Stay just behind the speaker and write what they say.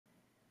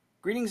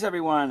Greetings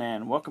everyone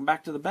and welcome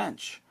back to the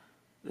bench.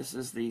 This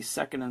is the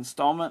second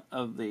installment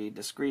of the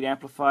Discrete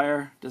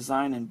amplifier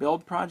design and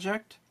build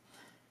project.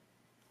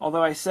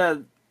 Although I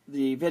said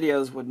the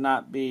videos would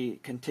not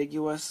be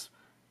contiguous,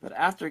 but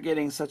after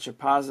getting such a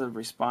positive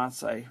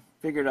response I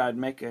figured I'd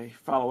make a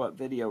follow-up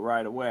video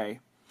right away.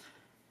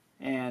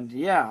 And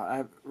yeah,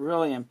 I'm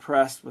really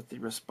impressed with the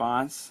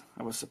response.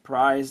 I was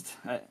surprised.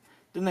 I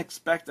didn't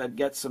expect I'd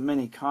get so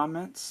many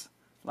comments.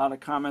 A lot of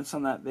comments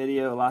on that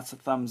video, lots of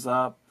thumbs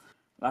up.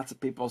 Lots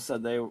of people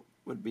said they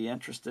would be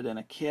interested in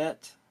a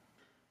kit.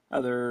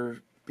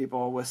 Other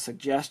people with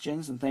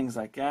suggestions and things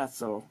like that.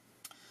 So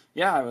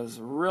yeah, I was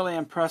really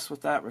impressed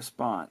with that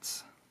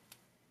response.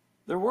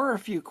 There were a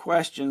few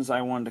questions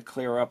I wanted to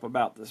clear up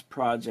about this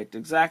project,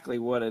 exactly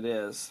what it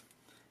is.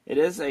 It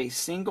is a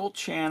single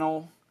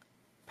channel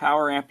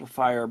power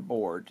amplifier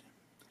board.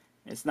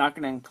 It's not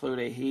going to include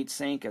a heat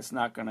sink, it's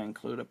not going to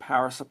include a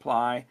power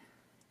supply,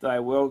 though I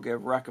will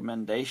give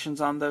recommendations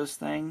on those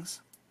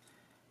things.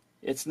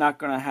 It's not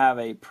going to have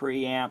a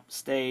preamp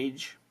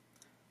stage.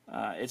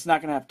 It's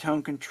not going to have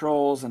tone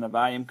controls and a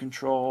volume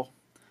control.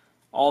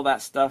 All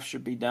that stuff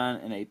should be done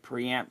in a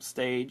preamp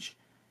stage.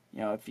 You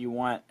know, if you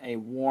want a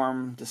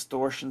warm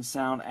distortion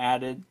sound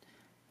added,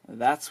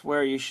 that's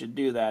where you should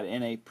do that,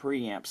 in a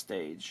preamp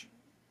stage.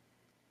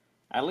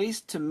 At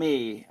least to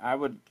me, I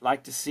would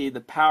like to see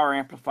the power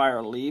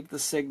amplifier leave the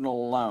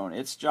signal alone.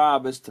 Its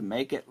job is to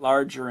make it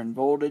larger in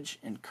voltage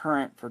and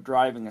current for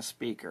driving a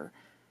speaker.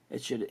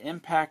 It should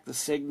impact the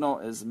signal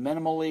as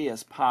minimally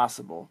as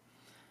possible.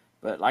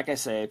 But like I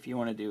say, if you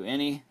want to do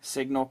any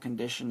signal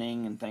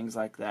conditioning and things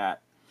like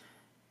that,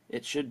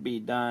 it should be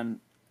done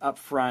up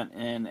front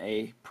in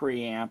a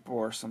preamp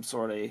or some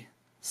sort of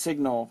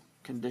signal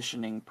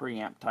conditioning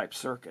preamp type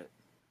circuit.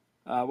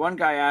 One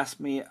guy asked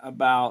me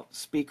about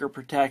speaker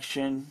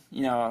protection.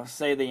 You know,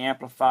 say the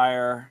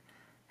amplifier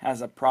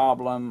has a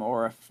problem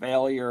or a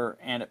failure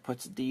and it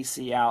puts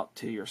DC out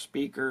to your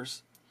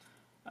speakers.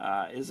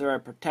 Is there a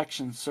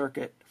protection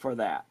circuit for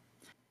that?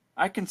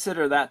 I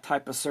consider that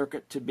type of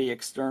circuit to be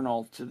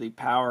external to the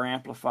power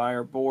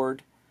amplifier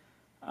board.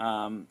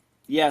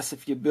 Yes,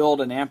 if you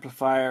build an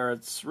amplifier,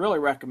 it's really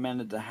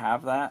recommended to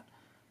have that,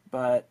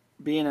 but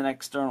being an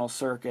external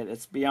circuit,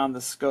 it's beyond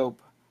the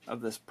scope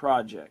of this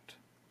project.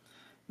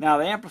 Now,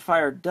 the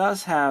amplifier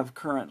does have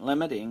current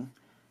limiting,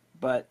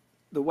 but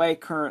the way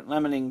current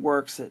limiting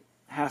works, it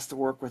has to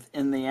work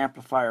within the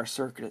amplifier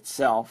circuit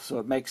itself, so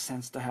it makes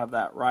sense to have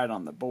that right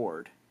on the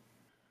board.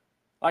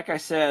 Like I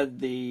said,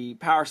 the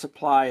power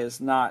supply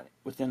is not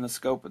within the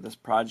scope of this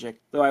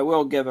project, though I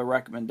will give a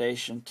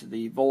recommendation to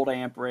the volt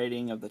amp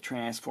rating of the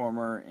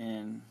transformer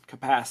and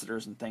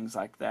capacitors and things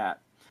like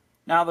that.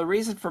 Now, the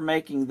reason for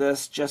making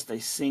this just a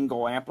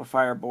single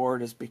amplifier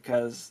board is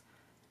because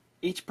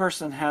each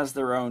person has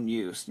their own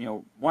use. You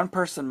know, one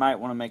person might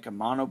want to make a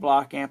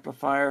monoblock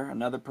amplifier,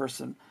 another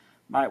person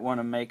might want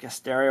to make a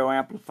stereo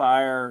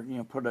amplifier, you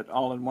know, put it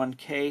all in one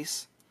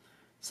case.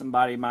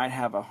 Somebody might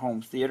have a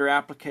home theater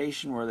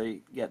application where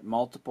they get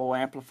multiple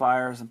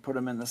amplifiers and put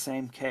them in the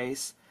same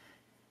case.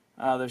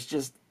 There's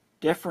just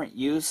different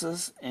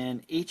uses,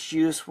 and each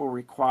use will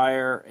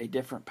require a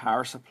different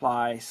power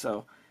supply,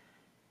 so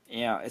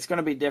you know, it's going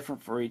to be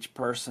different for each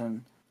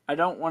person. I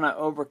don't want to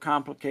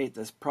overcomplicate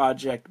this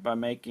project by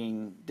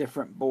making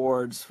different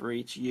boards for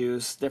each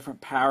use, different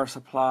power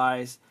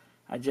supplies.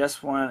 I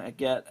just want to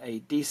get a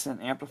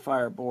decent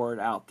amplifier board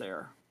out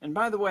there. And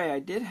by the way, I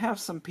did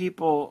have some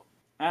people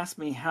ask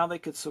me how they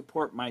could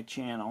support my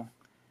channel,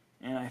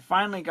 and I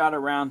finally got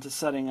around to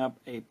setting up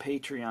a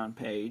Patreon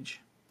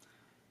page.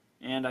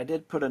 And I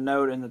did put a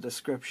note in the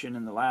description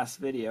in the last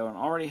video, and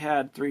already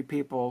had 3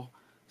 people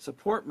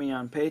support me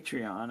on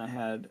Patreon. I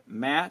had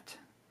Matt,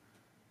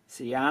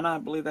 Sienna, I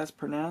believe that's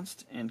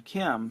pronounced, and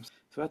Kim.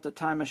 So at the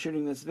time of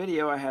shooting this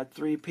video, I had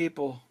 3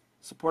 people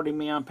supporting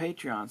me on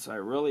Patreon, so I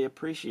really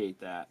appreciate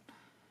that.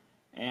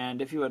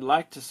 And if you would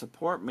like to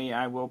support me,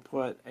 I will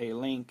put a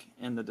link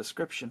in the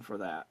description for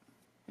that.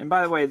 And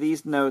by the way,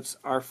 these notes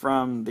are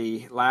from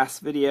the last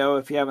video.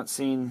 If you haven't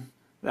seen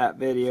that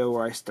video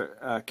where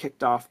I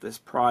kicked off this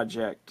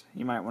project,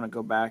 you might want to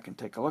go back and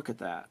take a look at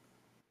that.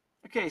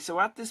 Okay,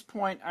 so at this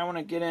point I want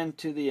to get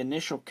into the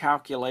initial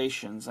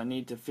calculations. I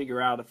need to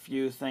figure out a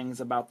few things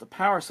about the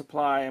power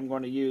supply I'm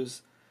going to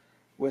use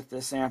with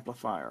this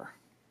amplifier.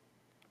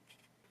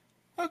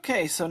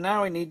 Okay, so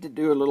now we need to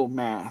do a little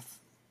math.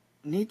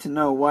 We need to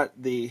know what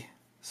the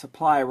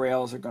supply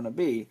rails are going to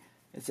be.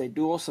 It's a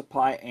dual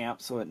supply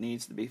amp, so it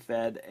needs to be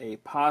fed a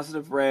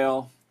positive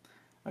rail,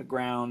 a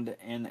ground,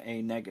 and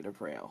a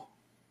negative rail.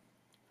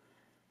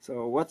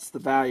 So what's the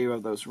value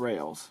of those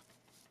rails?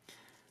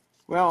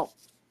 Well,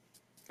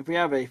 if we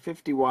have a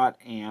 50 watt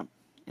amp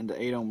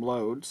into 8 ohm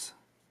loads,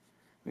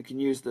 we can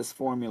use this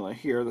formula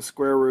here, the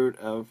square root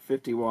of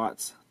 50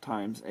 watts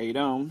times 8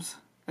 ohms.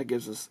 That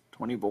gives us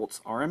 20 volts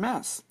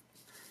RMS.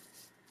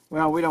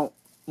 Well, we don't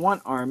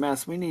want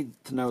RMS, we need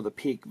to know the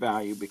peak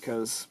value,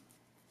 because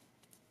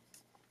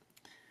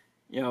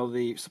you know,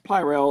 the supply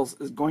rails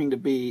is going to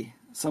be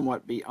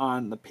somewhat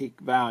beyond the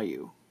peak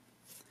value.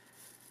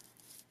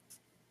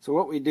 So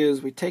what we do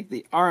is we take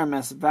the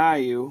RMS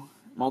value,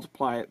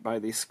 multiply it by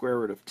the square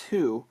root of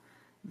 2,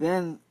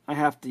 then I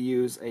have to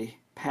use a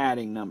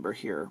padding number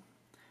here.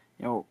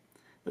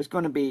 There's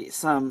going to be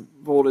some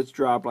voltage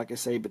drop, like I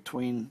say,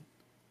 between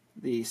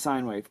the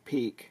sine wave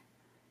peak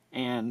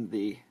and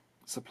the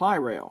supply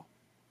rail.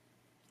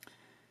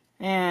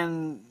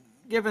 And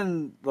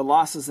given the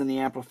losses in the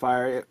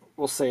amplifier, it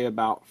will say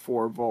about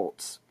 4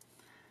 volts.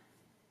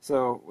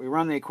 So we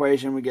run the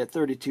equation, we get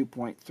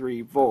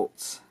 32.3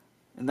 volts.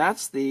 And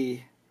that's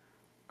the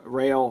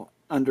rail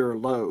under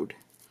load.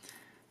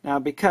 Now,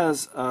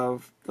 because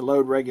of the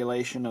load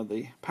regulation of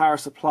the power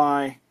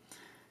supply,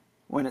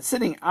 when it's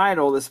sitting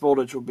idle, this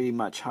voltage will be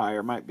much higher.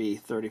 It might be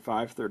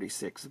 35,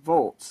 36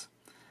 volts.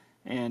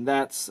 And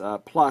that's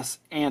plus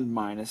and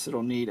minus.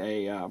 It'll need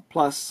a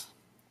plus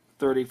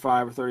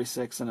 35 or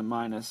 36 and a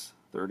minus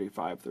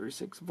 35,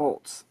 36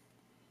 volts.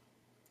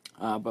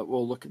 But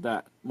we'll look at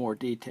that in more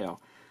detail.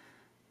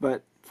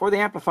 But for the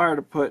amplifier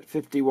to put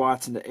 50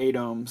 watts into 8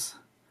 ohms,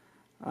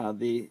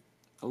 the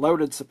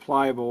loaded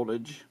supply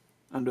voltage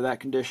under that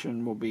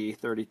condition will be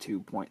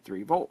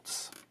 32.3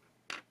 volts.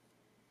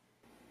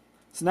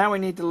 So now we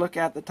need to look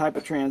at the type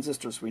of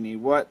transistors we need.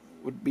 What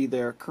would be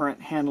their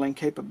current handling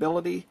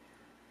capability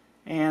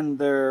and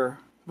their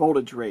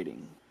voltage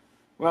rating.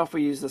 Well, if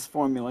we use this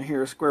formula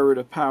here, square root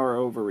of power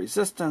over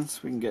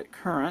resistance, we can get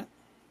current.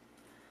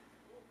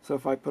 So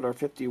if I put our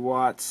 50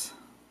 watts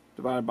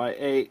divided by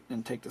 8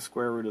 and take the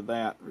square root of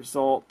that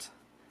result,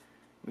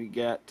 we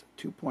get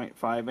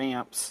 2.5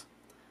 amps.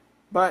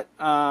 But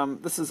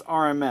this is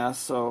RMS,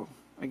 so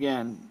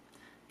again,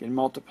 you can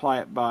multiply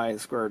it by the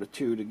square root of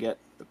 2 to get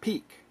the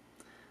peak.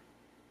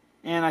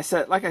 And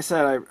like I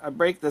said, I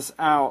break this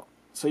out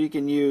so you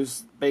can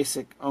use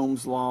basic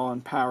Ohm's law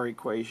and power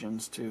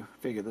equations to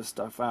figure this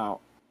stuff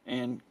out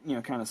and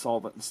kind of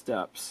solve it in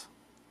steps.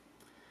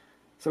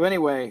 So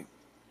anyway,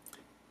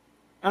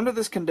 under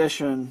this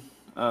condition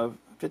of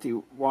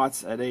 50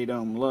 watts at 8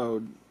 ohm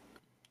load,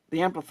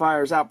 the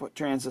amplifier's output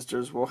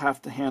transistors will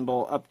have to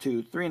handle up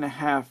to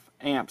 3.5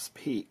 amps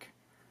peak.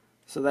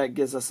 So that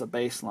gives us a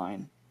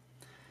baseline.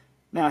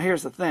 Now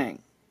here's the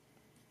thing.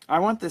 I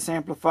want this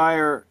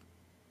amplifier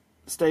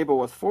stable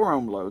with 4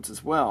 ohm loads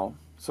as well.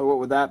 So what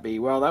would that be?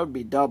 Well, that would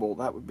be double.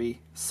 That would be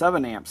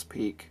 7 amps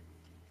peak.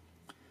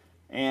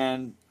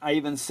 And I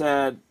even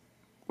said,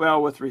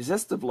 well, with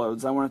resistive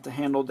loads, I want it to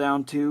handle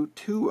down to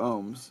 2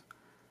 ohms.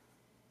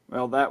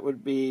 Well, that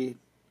would be,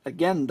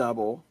 again,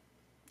 double,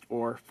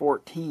 or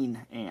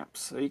 14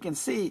 amps. So you can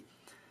see,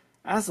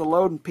 as the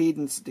load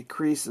impedance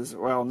decreases,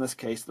 well, in this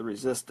case, the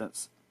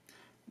resistance,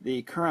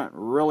 the current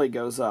really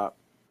goes up.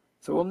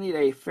 So we'll need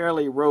a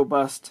fairly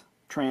robust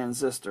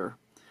transistor,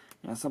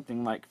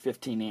 something like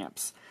 15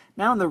 amps.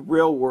 Now in the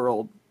real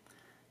world,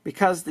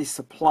 because the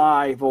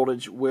supply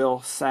voltage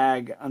will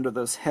sag under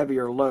those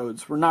heavier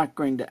loads, we're not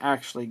going to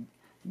actually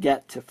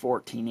get to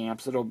 14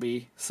 amps. It'll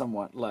be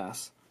somewhat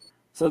less.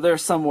 So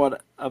there's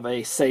somewhat of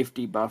a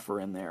safety buffer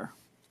in there.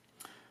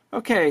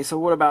 Okay, so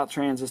what about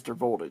transistor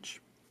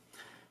voltage?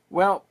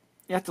 Well,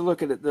 you have to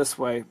look at it this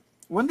way.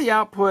 When the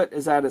output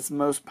is at its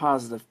most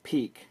positive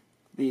peak,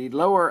 the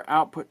lower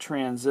output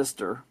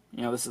transistor,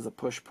 this is a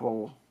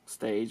push-pull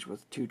stage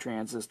with 2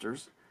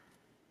 transistors,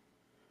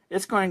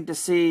 it's going to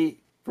see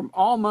from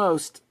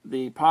almost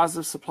the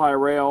positive supply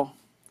rail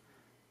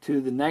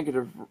to the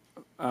negative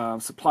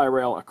supply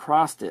rail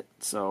across it.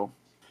 So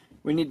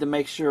we need to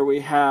make sure we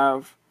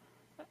have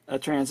a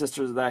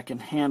transistor that can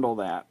handle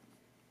that.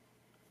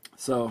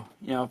 So,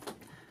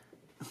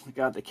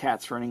 God, the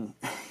cat's running,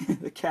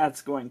 the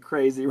cat's going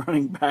crazy,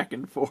 running back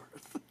and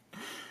forth.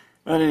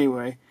 But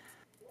anyway,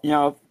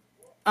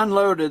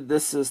 unloaded,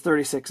 this is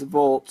 36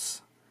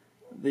 volts.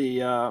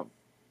 The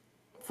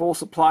full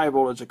supply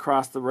voltage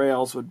across the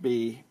rails would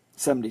be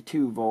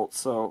 72 volts,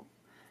 so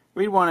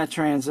we'd want a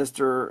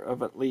transistor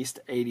of at least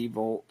 80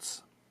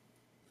 volts.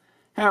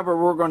 However,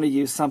 we're going to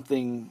use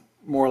something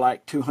more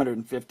like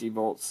 250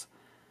 volts,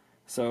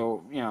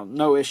 so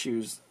no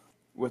issues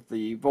with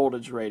the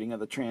voltage rating of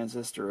the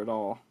transistor at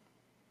all.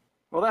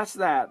 Well, that's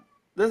that.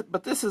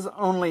 But this is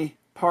only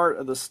part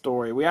of the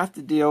story. We have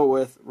to deal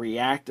with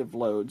reactive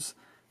loads.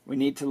 We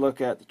need to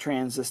look at the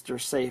transistor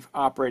safe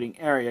operating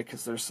area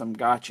because there's some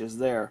gotchas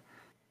there.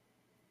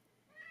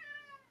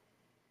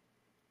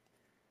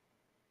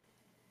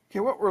 Okay,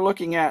 what we're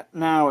looking at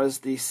now is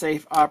the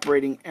safe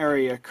operating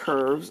area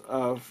curves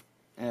of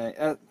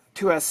a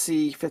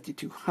 2SC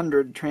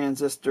 5200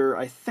 transistor.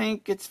 I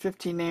think it's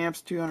 15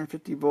 amps,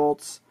 250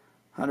 volts,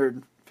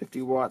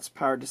 150 watts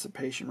power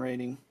dissipation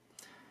rating.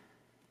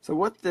 So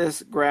what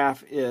this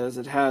graph is,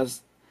 it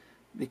has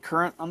the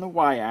current on the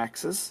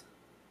y-axis,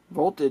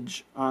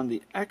 voltage on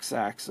the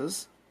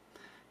x-axis,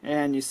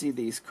 and you see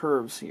these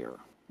curves here.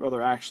 Well,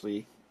 they're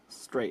actually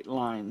straight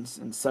lines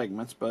in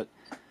segments, but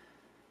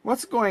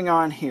what's going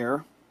on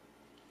here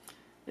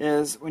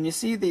is when you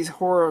see these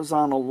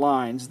horizontal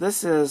lines,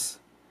 this is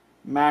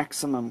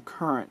maximum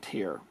current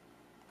here.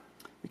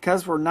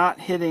 Because we're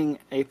not hitting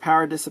a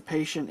power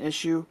dissipation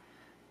issue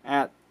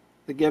at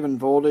the given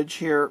voltage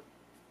here,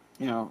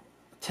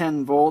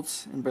 10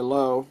 volts and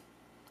below,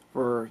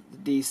 for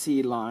the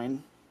DC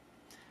line.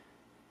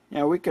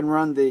 Now we can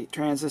run the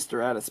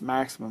transistor at its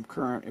maximum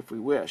current if we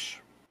wish.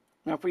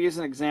 Now if we use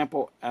an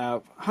example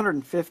of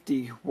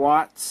 150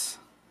 watts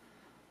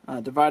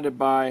divided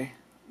by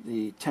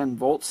the 10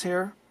 volts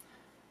here,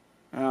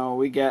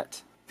 we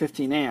get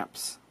 15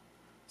 amps.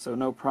 So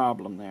no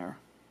problem there.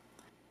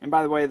 And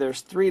by the way,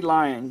 there's 3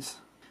 lines.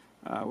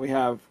 We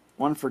have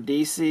one for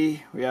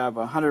DC, we have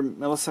a 100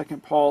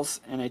 millisecond pulse,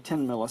 and a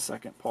 10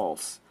 millisecond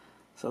pulse.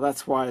 So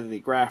that's why the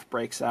graph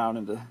breaks out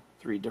into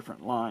 3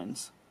 different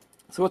lines.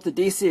 So with the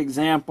DC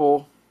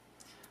example,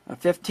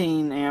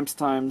 15 amps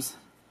times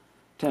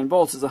 10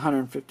 volts is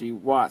 150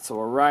 watts, so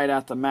we're right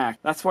at the max.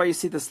 That's why you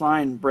see this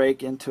line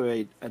break into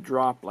a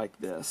drop like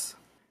this.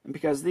 And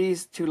because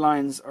these 2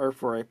 lines are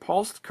for a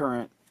pulsed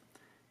current,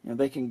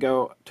 they can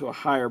go to a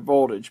higher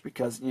voltage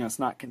because it's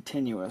not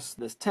continuous.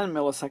 This 10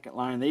 millisecond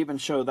line, they even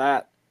show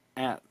that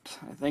at,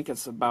 I think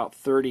it's about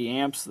 30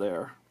 amps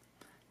there.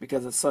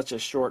 Because it's such a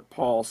short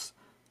pulse,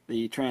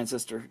 the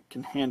transistor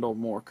can handle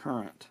more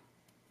current.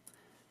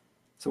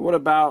 So what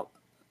about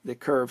the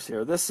curves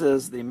here? This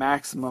is the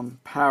maximum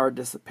power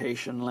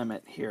dissipation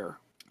limit here.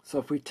 So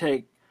if we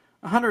take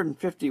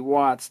 150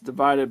 watts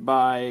divided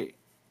by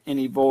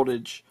any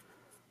voltage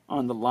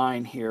on the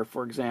line here,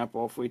 for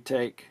example, if we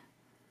take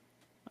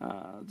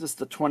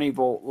just a 20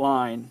 volt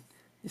line,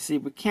 you see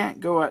we can't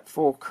go at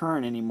full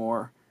current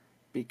anymore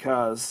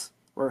because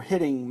we're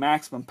hitting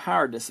maximum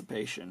power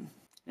dissipation.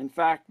 In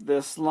fact,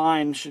 this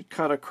line should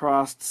cut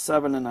across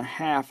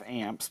 7.5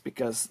 amps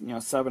because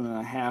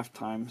 7.5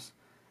 times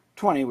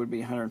 20 would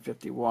be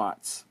 150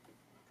 watts.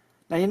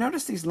 Now you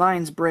notice these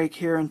lines break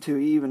here into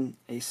even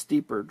a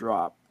steeper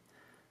drop.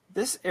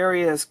 This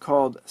area is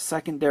called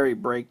secondary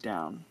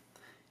breakdown.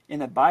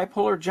 In a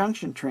bipolar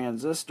junction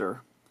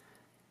transistor,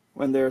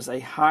 when there's a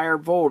higher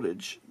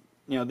voltage,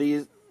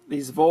 these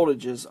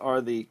voltages are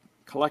the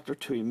collector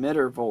to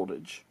emitter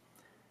voltage.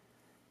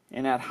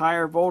 And at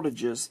higher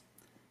voltages,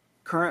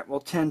 current will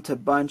tend to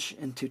bunch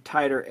into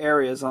tighter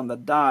areas on the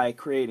die,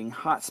 creating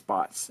hot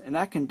spots, and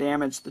that can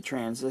damage the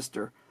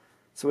transistor.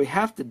 So we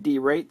have to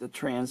derate the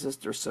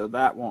transistor so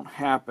that won't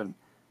happen,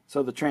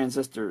 so the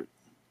transistor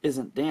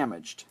isn't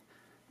damaged.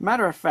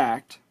 Matter of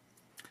fact,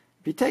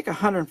 if you take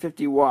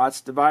 150 watts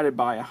divided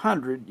by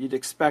 100, you'd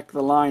expect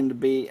the line to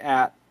be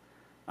at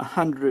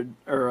 100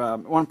 or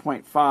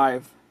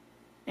 1.5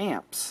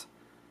 amps.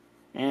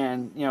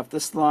 And if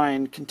this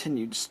line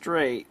continued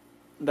straight,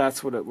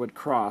 that's what it would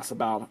cross,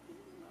 about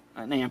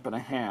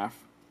 1.5 amps.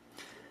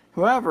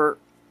 However,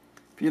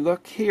 if you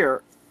look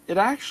here, it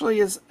actually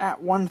is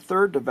at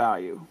 1/3 the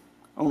value,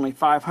 only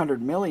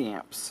 500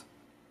 milliamps.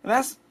 And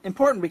that's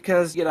important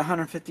because you get a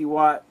 150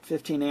 watt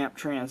 15 amp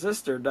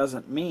transistor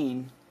doesn't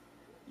mean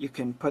you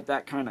can put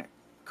that kind of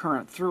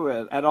current through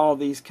it at all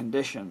these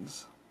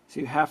conditions. So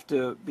you have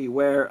to be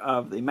aware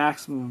of the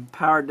maximum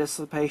power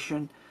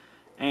dissipation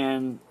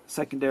and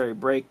secondary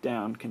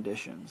breakdown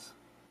conditions.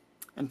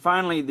 And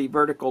finally, the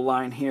vertical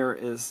line here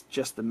is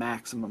just the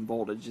maximum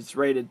voltage. It's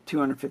rated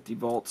 250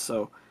 volts,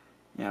 so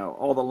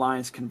all the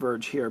lines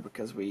converge here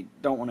because we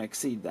don't want to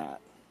exceed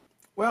that.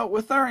 Well,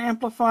 with our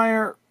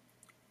amplifier,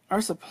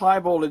 our supply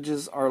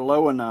voltages are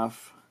low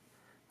enough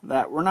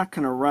that we're not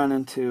going to run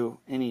into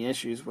any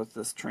issues with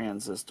this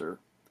transistor.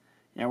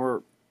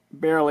 We're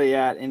barely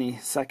at any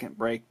second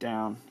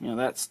breakdown.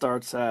 That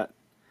starts at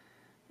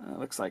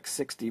looks like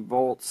 60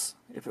 volts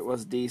if it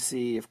was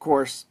DC. Of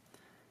course,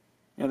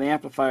 the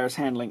amplifier is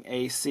handling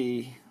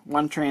AC.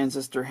 One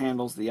transistor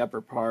handles the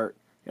upper part,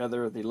 the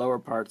other the lower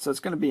part, so it's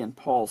going to be in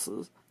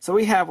pulses. So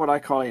we have what I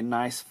call a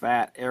nice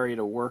fat area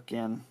to work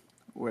in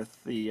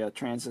with the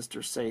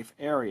transistor safe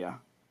area.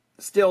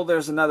 Still,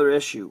 there's another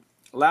issue.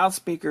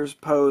 Loudspeakers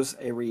pose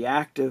a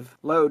reactive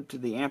load to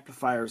the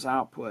amplifier's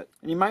output.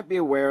 And you might be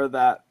aware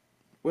that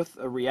with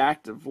a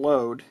reactive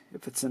load,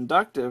 if it's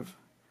inductive,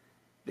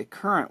 the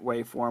current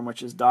waveform,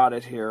 which is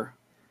dotted here,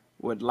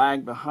 would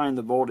lag behind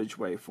the voltage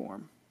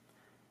waveform.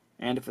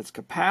 And if it's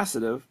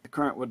capacitive, the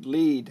current would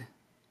lead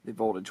the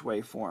voltage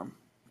waveform.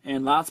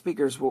 And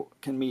loudspeakers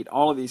can meet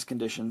all of these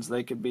conditions.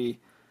 They could be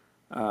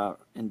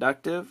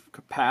inductive,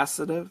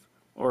 capacitive,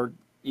 or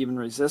even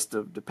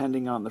resistive,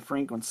 depending on the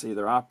frequency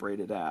they're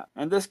operated at.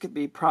 And this could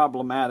be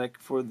problematic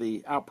for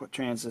the output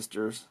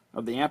transistors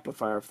of the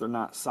amplifier if they're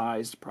not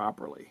sized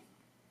properly.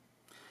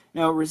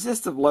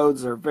 Resistive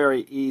loads are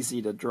very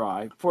easy to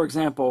drive. For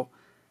example,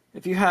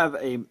 if you have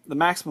the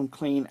maximum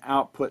clean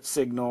output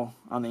signal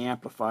on the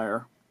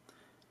amplifier,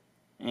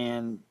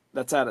 and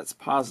that's at its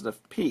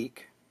positive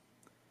peak,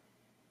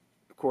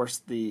 of course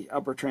the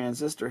upper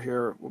transistor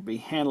here will be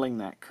handling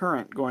that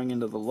current going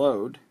into the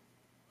load.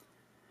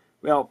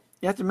 Well,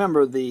 you have to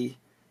remember the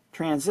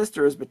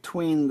transistor is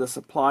between the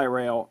supply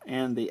rail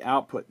and the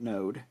output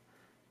node,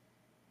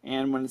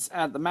 and when it's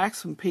at the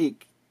maximum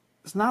peak,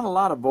 there's not a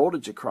lot of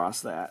voltage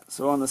across that.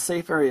 So on the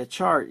safe area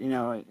chart,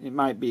 it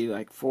might be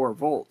like 4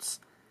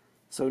 volts.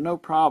 So no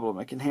problem,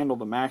 it can handle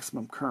the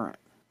maximum current.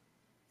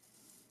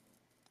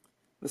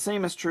 The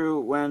same is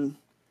true when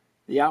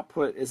the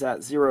output is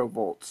at 0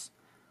 volts.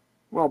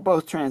 Well,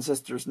 both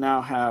transistors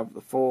now have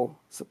the full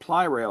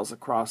supply rails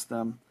across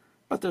them,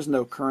 but there's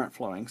no current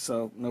flowing,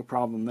 so no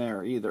problem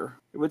there either.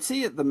 It would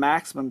see the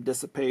maximum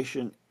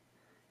dissipation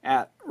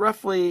at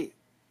roughly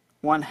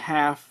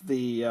 1/2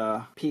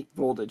 the peak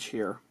voltage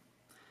here.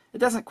 It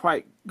doesn't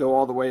quite go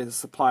all the way to the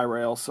supply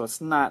rail, so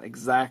it's not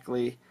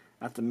exactly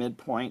at the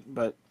midpoint,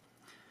 but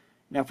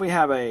now if we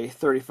have a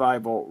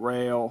 35 volt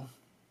rail,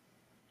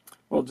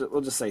 we'll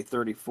just say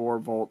 34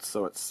 volts,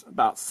 so it's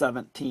about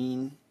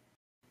 17.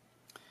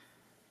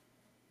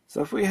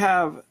 So if we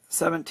have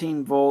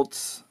 17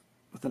 volts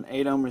with an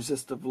 8 ohm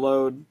resistive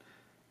load,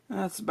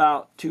 that's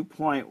about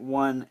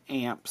 2.1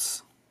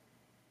 amps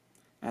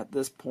at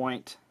this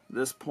point,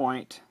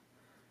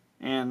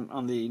 and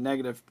on the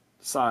negative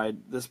side,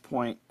 this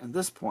point and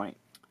this point.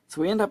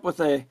 So we end up with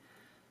a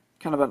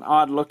kind of an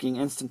odd looking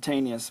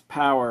instantaneous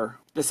power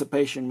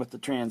dissipation with the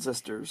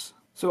transistors.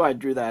 So I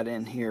drew that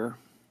in here,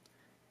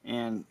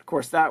 and of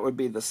course that would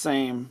be the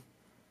same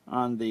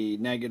on the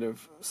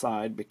negative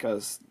side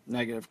because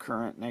negative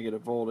current,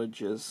 negative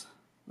voltage is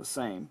the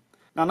same.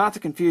 Now, not to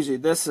confuse you,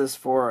 this is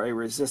for a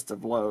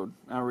resistive load.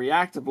 Now,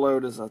 reactive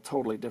load is a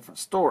totally different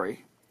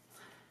story.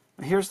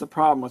 Now, here's the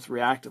problem with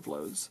reactive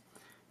loads.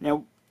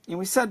 Now,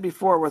 we said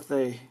before with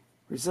a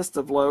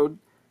resistive load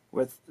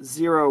with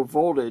 0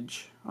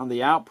 voltage on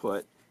the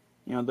output,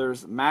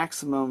 there's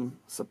maximum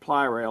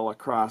supply rail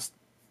across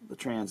the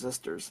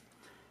transistors.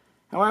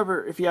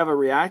 However, if you have a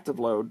reactive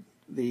load,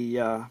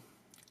 the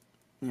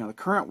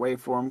current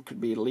waveform could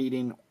be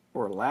leading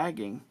or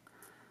lagging.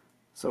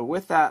 So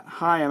with that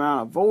high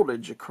amount of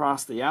voltage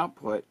across the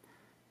output,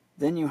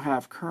 then you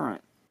have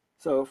current.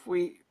 So if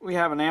we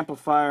have an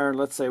amplifier,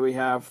 let's say we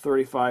have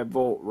 35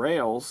 volt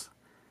rails,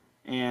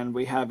 and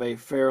we have a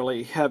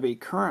fairly heavy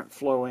current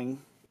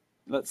flowing,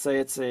 let's say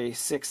it's a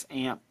 6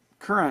 amp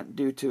current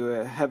due to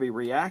a heavy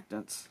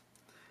reactance,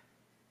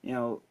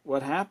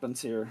 what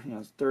happens here?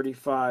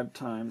 35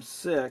 times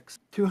 6,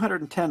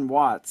 210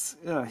 watts.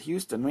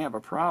 Houston, we have a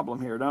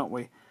problem here, don't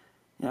we?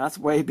 That's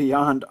way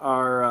beyond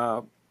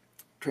our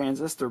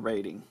transistor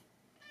rating.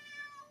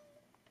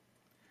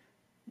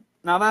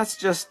 Now that's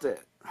just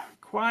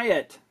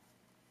quiet.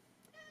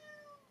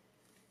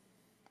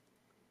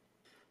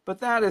 But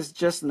that is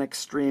just an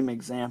extreme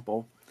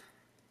example.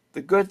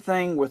 The good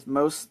thing with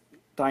most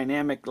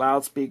dynamic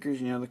loudspeakers,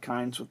 the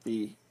kinds with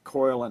the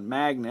coil and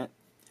magnet,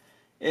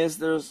 is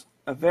there's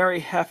a very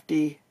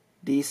hefty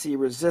DC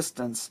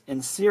resistance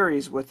in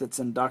series with its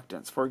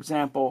inductance. For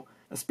example,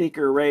 a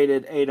speaker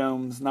rated 8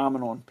 ohms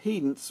nominal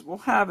impedance will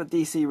have a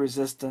DC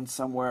resistance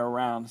somewhere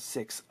around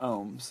 6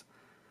 ohms.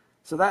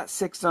 So that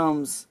 6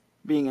 ohms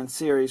being in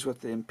series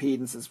with the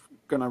impedance is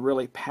going to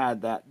really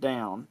pad that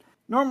down.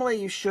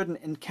 Normally you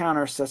shouldn't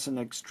encounter such an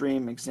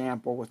extreme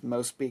example with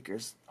most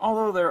speakers,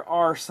 although there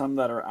are some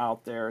that are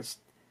out there.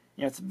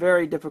 It's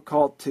very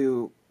difficult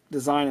to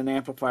design an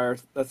amplifier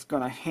that's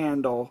going to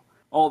handle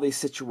all these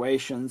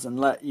situations and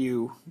let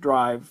you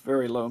drive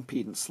very low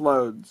impedance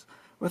loads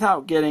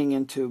without getting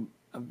into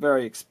a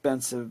very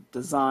expensive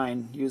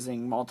design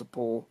using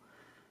multiple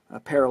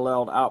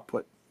paralleled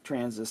output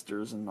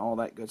transistors and all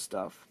that good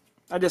stuff.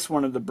 I just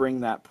wanted to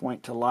bring that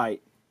point to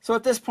light. So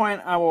at this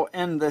point I will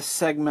end this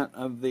segment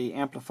of the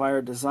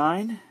amplifier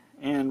design,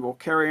 and we'll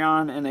carry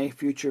on in a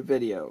future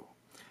video.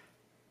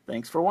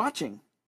 Thanks for watching.